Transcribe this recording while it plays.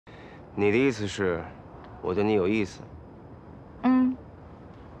你的意思是，我对你有意思？嗯，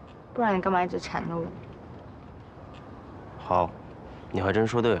不然你干嘛一直缠着我？好，你还真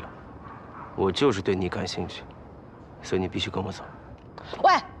说对了，我就是对你感兴趣，所以你必须跟我走。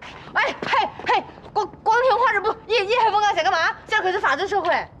喂，哎嘿嘿，光天化日不夜海风高，想干嘛？这可是法治社会。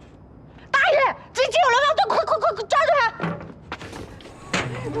大爷，这有流氓，快抓住他！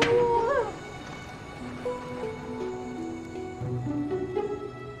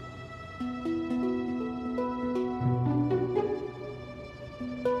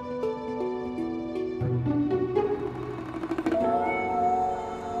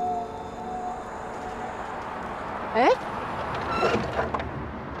哎，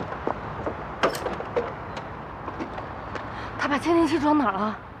他把窃听器装哪儿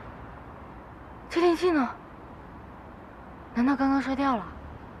了？窃听器呢？难道刚刚摔掉了？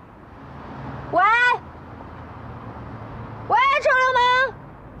喂，臭流氓，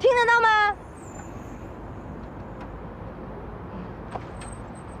听得到吗？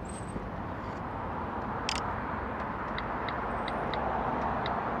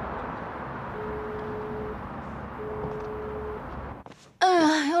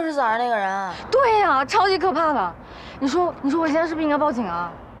又是早上那个人。对呀，超级可怕的。你说我现在是不是应该报警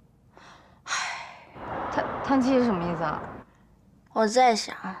啊？唉，叹气是什么意思啊？我在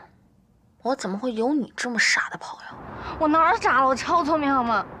想，我怎么会有你这么傻的朋友？我哪儿傻了？我超聪明好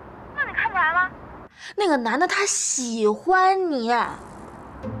吗？那你看不出来吗？那个男的他喜欢你。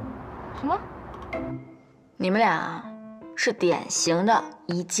什么？你们俩是典型的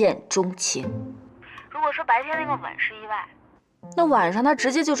一见钟情。如果说白天那个吻是意外，那晚上他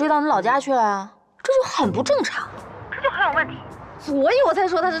直接就追到你老家去了呀，这就很不正常，这就很有问题。所以我才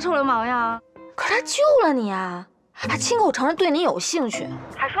说他是臭流氓呀。可是他救了你啊，他亲口承认对你有兴趣，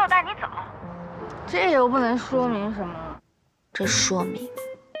还说要带你走，这又不能说明什么。这说明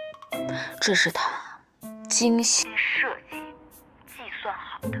这是他精心设计、计算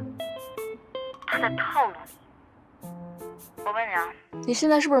好的，他在套路你。我问你啊，你现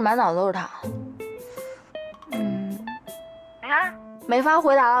在是不是满脑子都是他？你看没法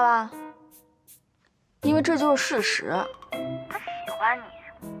回答了吧？因为这就是事实。他喜欢你。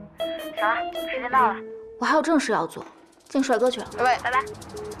行了，时间到了，我还有正事要做，见帅哥去了。拜拜拜。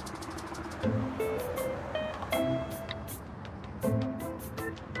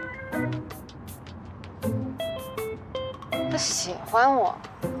他喜欢我。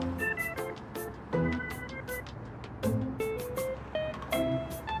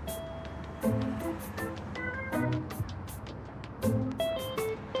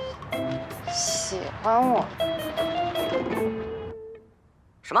喜欢我？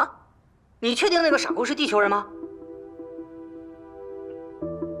什么？你确定那个傻姑是地球人吗？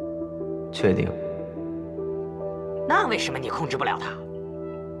确定。那为什么你控制不了他？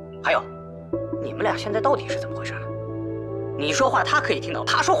还有，你们俩现在到底是怎么回事？你说话他可以听到，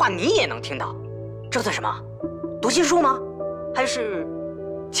他说话你也能听到，这算什么？读心术吗？还是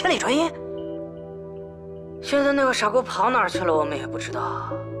千里传音？现在那个傻姑跑哪儿去了，我们也不知道。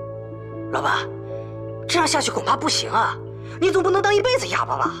老板，这样下去恐怕不行啊！你总不能当一辈子哑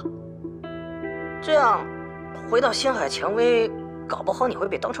巴吧？这样，回到星海蔷薇，搞不好你会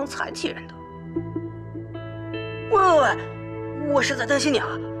被当成残疾人的。喂，我是在担心你啊！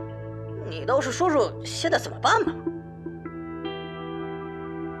你倒是说说现在怎么办嘛？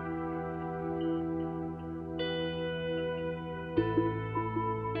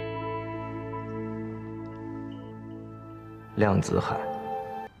量子海。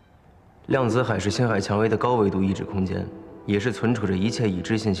量子海是星海蔷薇的高维度意志空间，也是存储着一切已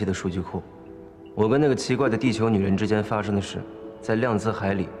知信息的数据库。我跟那个奇怪的地球女人之间发生的事，在量子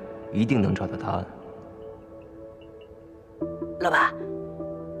海里一定能找到答案。老板，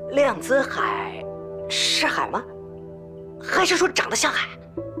量子海是海吗？还是说长得像海？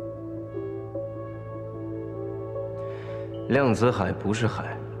量子海不是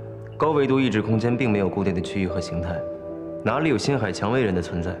海，高维度意志空间并没有固定的区域和形态，哪里有星海蔷薇人的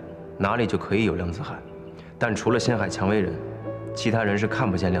存在，哪里就可以有量子海。但除了星海蔷薇人，其他人是看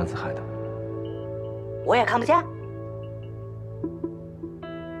不见量子海的。我也看不见。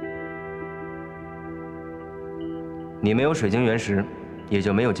你没有水晶原石，也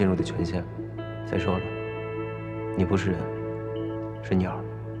就没有进入的权限。再说了，你不是人，是鸟。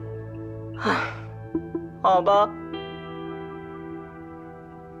唉，好吧。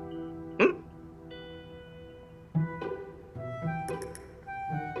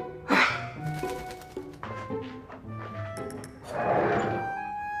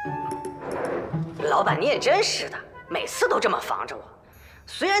老板，你也真是的，每次都这么防着我。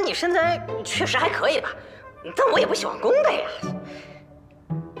虽然你身材确实还可以吧，但我也不喜欢公的呀。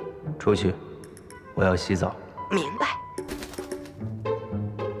出去，我要洗澡。明白。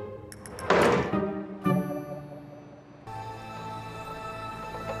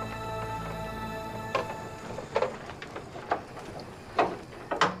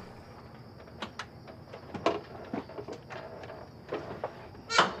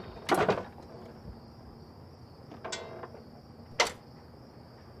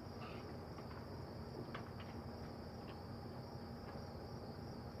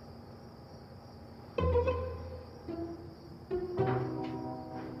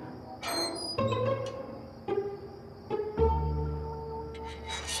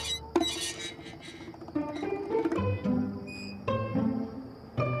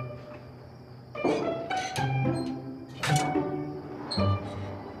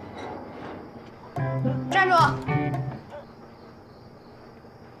站住！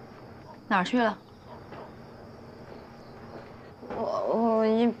哪儿去了？我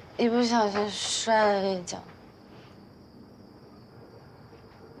一不小心摔了一跤。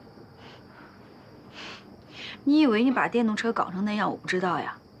你以为你把电动车搞成那样，我不知道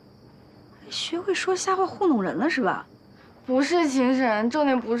呀？学会说瞎话糊弄人了是吧？不是秦婶，重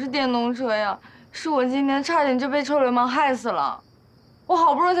点不是电动车呀，是我今天差点就被臭流氓害死了。我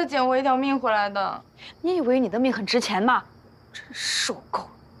好不容易才捡回一条命回来的。你以为你的命很值钱吗？真受够了！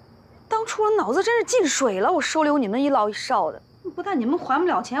当初我脑子真是进水了，我收留你们一老一少的，不但你们还不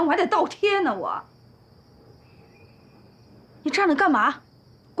了钱，我还得倒贴呢我。你站着干嘛？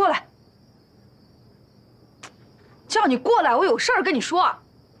过来！叫你过来，我有事儿跟你说。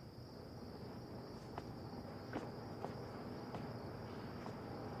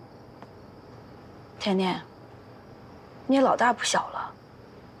甜甜，你也老大不小了，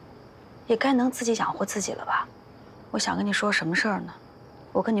也该能自己养活自己了吧？我想跟你说什么事儿呢？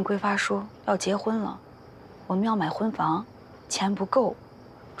我跟你闺发说要结婚了，我们要买婚房，钱不够，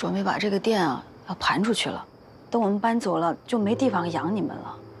准备把这个店啊要盘出去了。等我们搬走了，就没地方养你们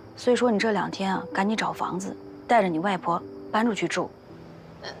了。所以说你这2天啊，赶紧找房子，带着你外婆搬出去住。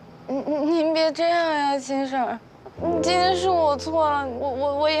您别这样呀，秦婶。今天是我错了，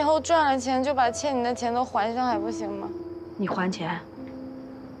我以后赚了钱就把欠你的钱都还上，还不行吗？你还钱？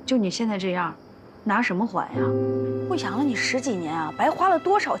就你现在这样，拿什么还呀？我养了你10几年啊，白花了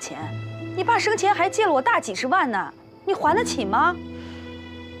多少钱？你爸生前还借了我大几十万呢，你还得起吗？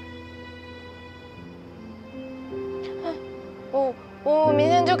我明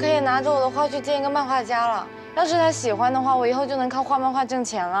天就可以拿着我的画去见一个漫画家了。要是他喜欢的话，我以后就能靠画漫画挣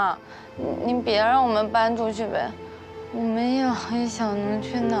钱了。您别让我们搬出去呗，我们一老一小能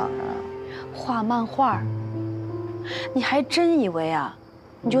去哪儿啊？画漫画？你还真以为啊，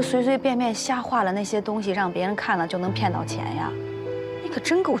你就随随便便瞎画了那些东西，让别人看了就能骗到钱呀？你可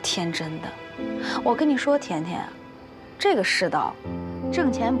真够天真的。我跟你说，甜甜，这个世道，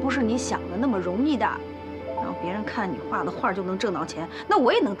挣钱不是你想的那么容易的。让别人看你画的画就能挣到钱，那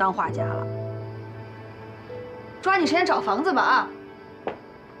我也能当画家了。抓紧时间找房子吧啊！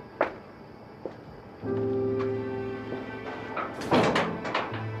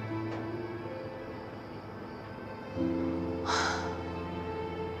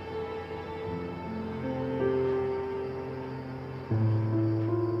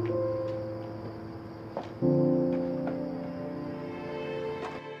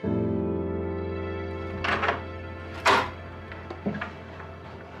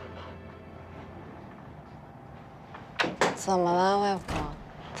怎么了，外婆？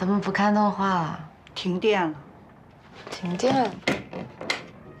怎么不看动画了？停电了。停电了。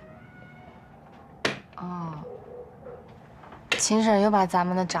哦，秦婶又把咱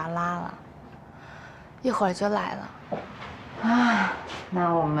们的闸拉了，一会儿就来了。啊，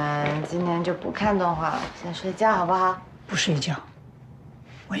那我们今天就不看动画了，先睡觉好不好？不睡觉，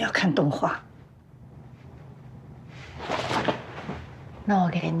我要看动画。那我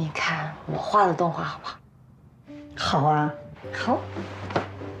给你看我画的动画好不好？好啊。好。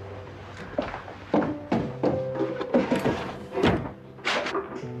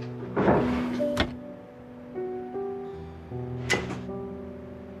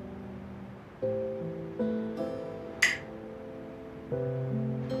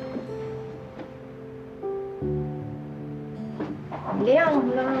亮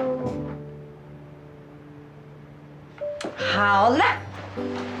喽！好了。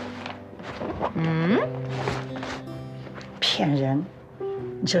骗人，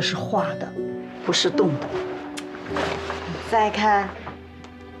你这是画的，不是动的。再看。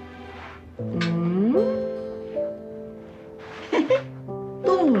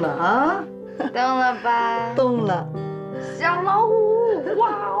动了啊！动了吧？动了。小老虎，哇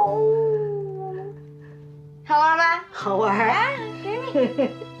哦！好玩吗？好玩。给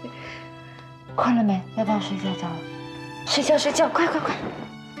你。困了没？要不要睡觉觉了？睡觉睡觉，快快快！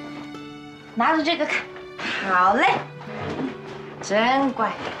拿着这个看。好嘞，真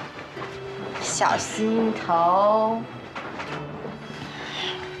乖，小心头。